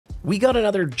We got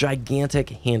another gigantic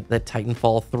hint that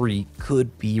Titanfall 3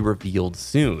 could be revealed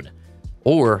soon,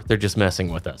 or they're just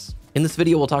messing with us. In this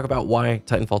video, we'll talk about why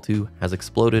Titanfall 2 has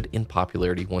exploded in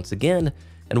popularity once again,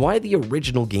 and why the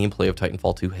original gameplay of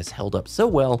Titanfall 2 has held up so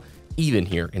well even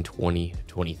here in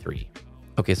 2023.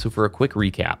 Okay, so for a quick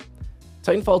recap,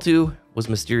 Titanfall 2 was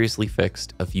mysteriously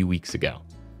fixed a few weeks ago.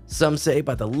 Some say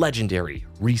by the legendary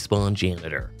Respawn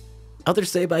janitor. Others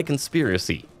say by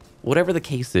conspiracy. Whatever the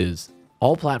case is,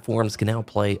 all platforms can now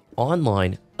play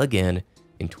online again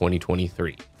in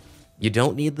 2023. You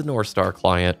don't need the North Star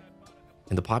client,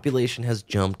 and the population has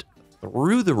jumped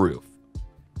through the roof.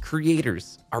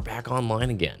 Creators are back online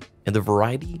again, and the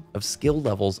variety of skill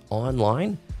levels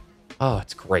online, oh,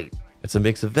 it's great. It's a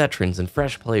mix of veterans and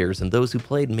fresh players and those who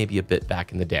played maybe a bit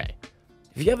back in the day.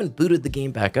 If you haven't booted the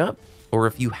game back up, or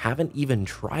if you haven't even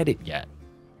tried it yet,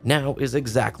 now is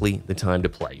exactly the time to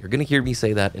play. You're going to hear me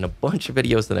say that in a bunch of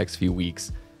videos the next few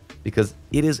weeks, because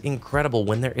it is incredible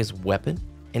when there is weapon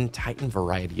and Titan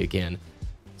variety again.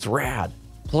 It's rad.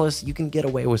 Plus, you can get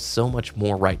away with so much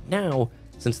more right now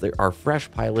since there are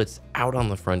fresh pilots out on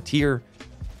the frontier.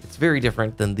 It's very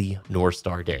different than the North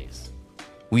Star days.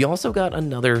 We also got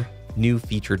another new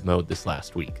featured mode this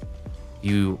last week. If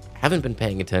you haven't been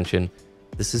paying attention,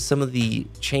 this is some of the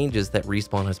changes that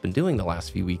Respawn has been doing the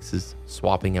last few weeks, is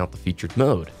swapping out the featured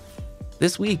mode.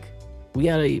 This week, we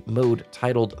had a mode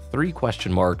titled 3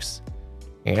 question marks,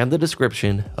 and the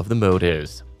description of the mode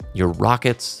is, "Your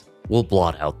rockets will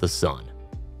blot out the sun."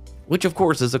 Which of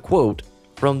course is a quote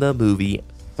from the movie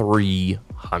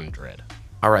 300.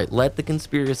 All right, let the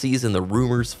conspiracies and the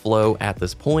rumors flow at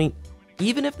this point.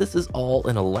 Even if this is all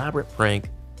an elaborate prank,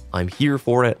 I'm here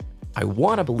for it. I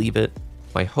want to believe it.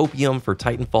 My hopium for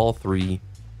Titanfall 3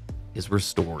 is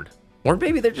restored. Or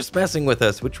maybe they're just messing with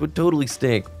us, which would totally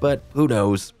stink, but who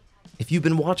knows. If you've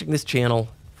been watching this channel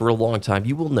for a long time,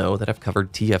 you will know that I've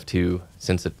covered TF2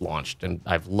 since it launched, and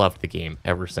I've loved the game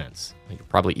ever since. You're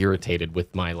probably irritated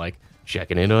with my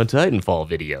checking in on Titanfall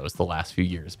videos the last few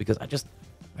years, because I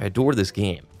adore this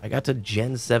game. I got to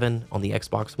Gen 7 on the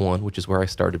Xbox One, which is where I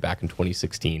started back in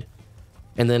 2016.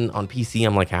 And then on PC,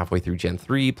 I'm halfway through Gen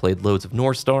 3, played loads of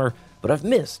North Star, but I've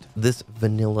missed this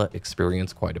vanilla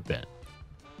experience quite a bit.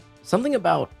 Something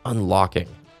about unlocking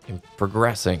and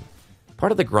progressing,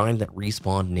 part of the grind that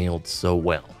Respawn nailed so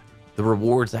well. The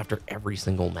rewards after every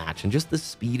single match, and just the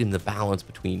speed and the balance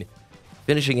between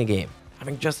finishing a game,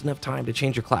 having just enough time to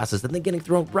change your classes, and then getting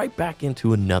thrown right back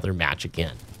into another match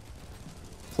again.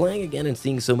 Playing again and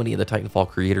seeing so many of the Titanfall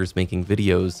creators making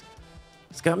videos,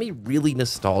 it's got me really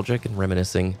nostalgic and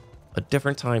reminiscing a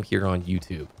different time here on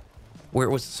YouTube, where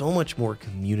it was so much more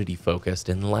community focused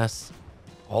and less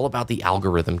all about the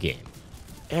algorithm game.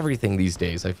 Everything these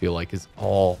days I feel like is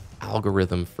all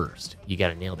algorithm first. You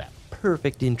gotta nail that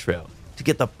perfect intro to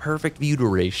get the perfect view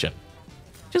duration.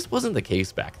 Just wasn't the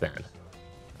case back then.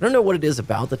 I don't know what it is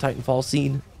about the Titanfall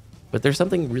scene, but there's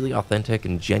something really authentic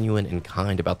and genuine and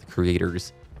kind about the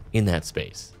creators in that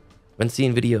space. I've been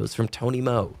seeing videos from Tony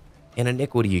Mo and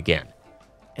Iniquity again,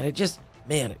 and it just,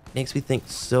 man, it makes me think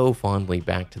so fondly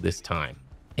back to this time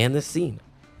and this scene.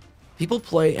 People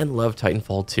play and love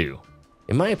Titanfall 2,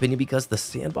 in my opinion, because the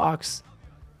sandbox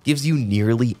gives you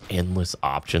nearly endless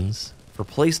options for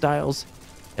playstyles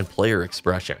and player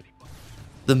expression.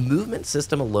 The movement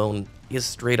system alone is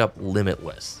straight up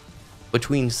limitless.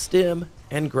 Between stim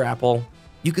and grapple,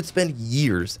 you could spend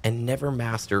years and never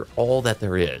master all that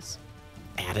there is.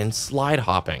 Add in slide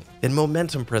hopping and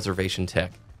momentum preservation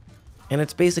tech, and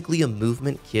it's basically a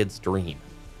movement kid's dream.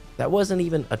 That wasn't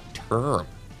even a term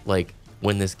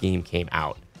when this game came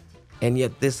out, and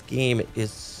yet this game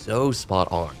is so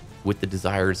spot on with the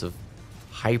desires of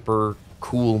hyper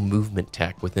cool movement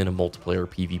tech within a multiplayer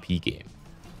PvP game.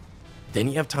 Then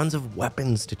you have tons of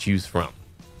weapons to choose from,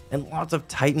 and lots of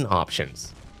Titan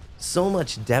options. So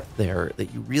much depth there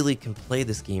that you really can play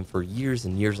this game for years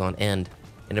and years on end,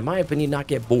 and in my opinion, not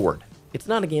get bored. It's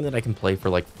not a game that I can play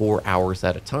for 4 hours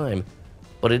at a time,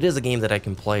 but it is a game that I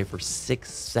can play for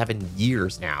 6-7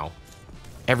 years now,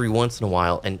 every once in a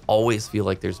while, and always feel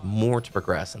like there's more to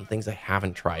progress and things I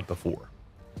haven't tried before.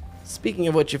 Speaking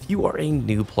of which, if you are a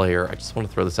new player, I just want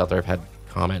to throw this out there. I've had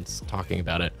comments talking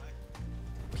about it.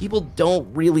 People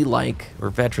don't really like, or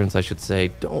veterans I should say,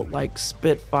 don't like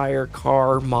Spitfire,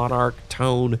 Car, Monarch,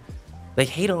 Tone. They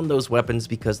hate on those weapons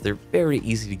because they're very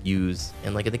easy to use,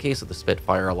 and in the case of the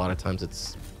Spitfire, a lot of times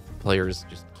it's players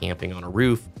just camping on a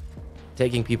roof,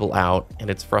 taking people out, and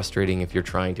it's frustrating if you're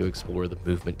trying to explore the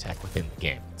movement tech within the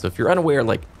game. So if you're unaware,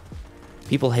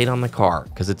 people hate on the Car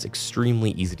because it's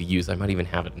extremely easy to use. I might even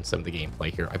have it in some of the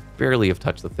gameplay here. I barely have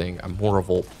touched the thing. I'm more a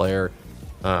Volt player.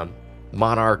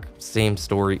 Monarch, same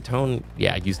story. Tone,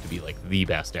 yeah, it used to be like the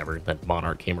best ever. Then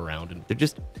Monarch came around, and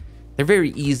they're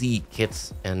very easy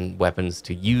kits and weapons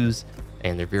to use,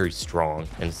 and they're very strong.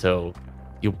 And so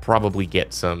you'll probably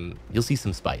you'll see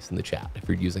some spice in the chat if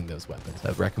you're using those weapons.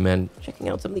 I'd recommend checking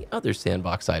out some of the other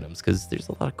sandbox items because there's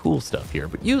a lot of cool stuff here,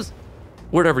 but use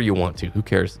whatever you want to. Who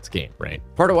cares? It's a game, right?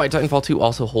 Part of why Titanfall 2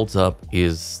 also holds up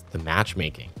is the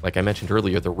matchmaking. Like I mentioned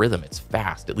earlier, the rhythm, it's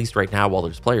fast. At least right now while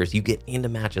there's players, you get into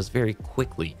matches very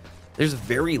quickly. There's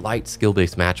very light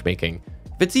skill-based matchmaking.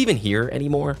 If it's even here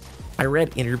anymore, I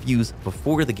read interviews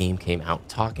before the game came out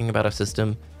talking about a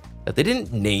system that they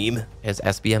didn't name as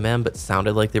SBMM, but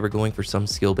sounded like they were going for some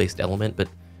skill-based element, but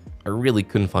I really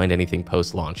couldn't find anything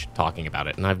post-launch talking about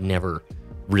it, and I've never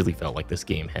really felt like this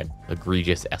game had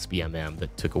egregious SBMM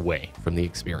that took away from the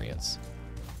experience.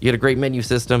 You had a great menu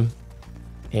system,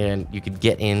 and you could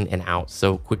get in and out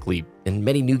so quickly, and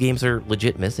many new games are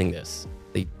legit missing this.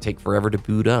 They take forever to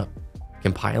boot up,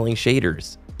 compiling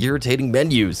shaders, irritating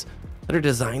menus that are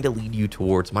designed to lead you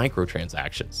towards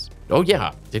microtransactions. Oh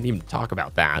yeah, didn't even talk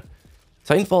about that.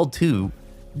 Titanfall 2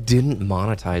 didn't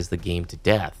monetize the game to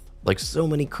death like so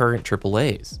many current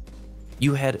AAAs.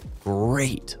 You had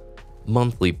great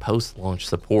monthly post-launch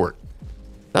support.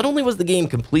 Not only was the game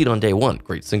complete on day one,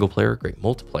 great single player, great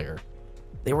multiplayer,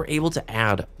 they were able to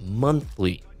add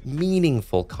monthly,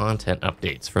 meaningful content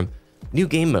updates from new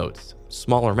game modes,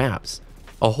 smaller maps,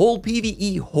 a whole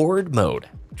PvE horde mode,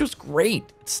 which was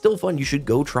great. It's still fun, you should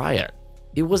go try it.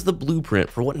 It was the blueprint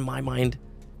for what in my mind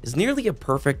is nearly a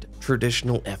perfect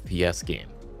traditional FPS game.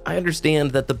 I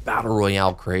understand that the Battle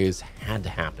Royale craze had to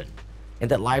happen, and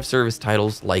that live service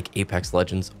titles like Apex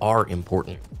Legends are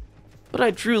important. But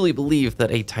I truly believe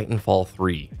that a Titanfall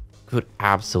 3 could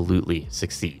absolutely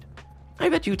succeed. I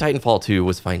bet you Titanfall 2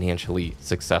 was financially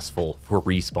successful for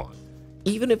Respawn.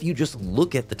 Even if you just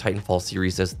look at the Titanfall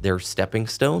series as their stepping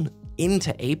stone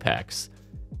into Apex,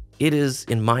 it is,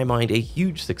 in my mind, a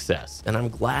huge success, and I'm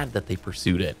glad that they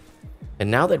pursued it. And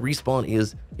now that Respawn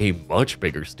is a much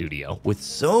bigger studio with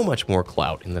so much more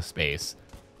clout in the space,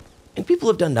 and people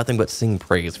have done nothing but sing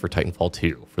praise for Titanfall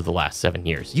 2 for the last 7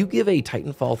 years. You give a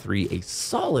Titanfall 3 a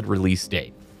solid release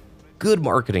date, good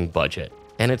marketing budget,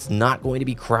 and it's not going to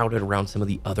be crowded around some of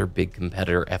the other big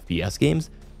competitor FPS games,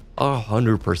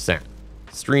 100%.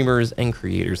 Streamers and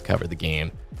creators cover the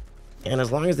game, and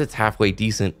as long as it's halfway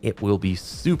decent, it will be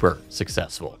super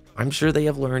successful. I'm sure they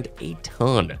have learned a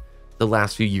ton the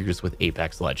last few years with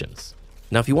Apex Legends.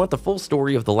 Now, if you want the full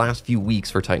story of the last few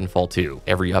weeks for Titanfall 2,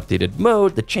 every updated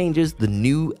mode, the changes, the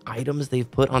new items they've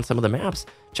put on some of the maps,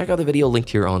 check out the video linked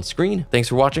here on screen. Thanks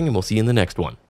for watching, and we'll see you in the next one.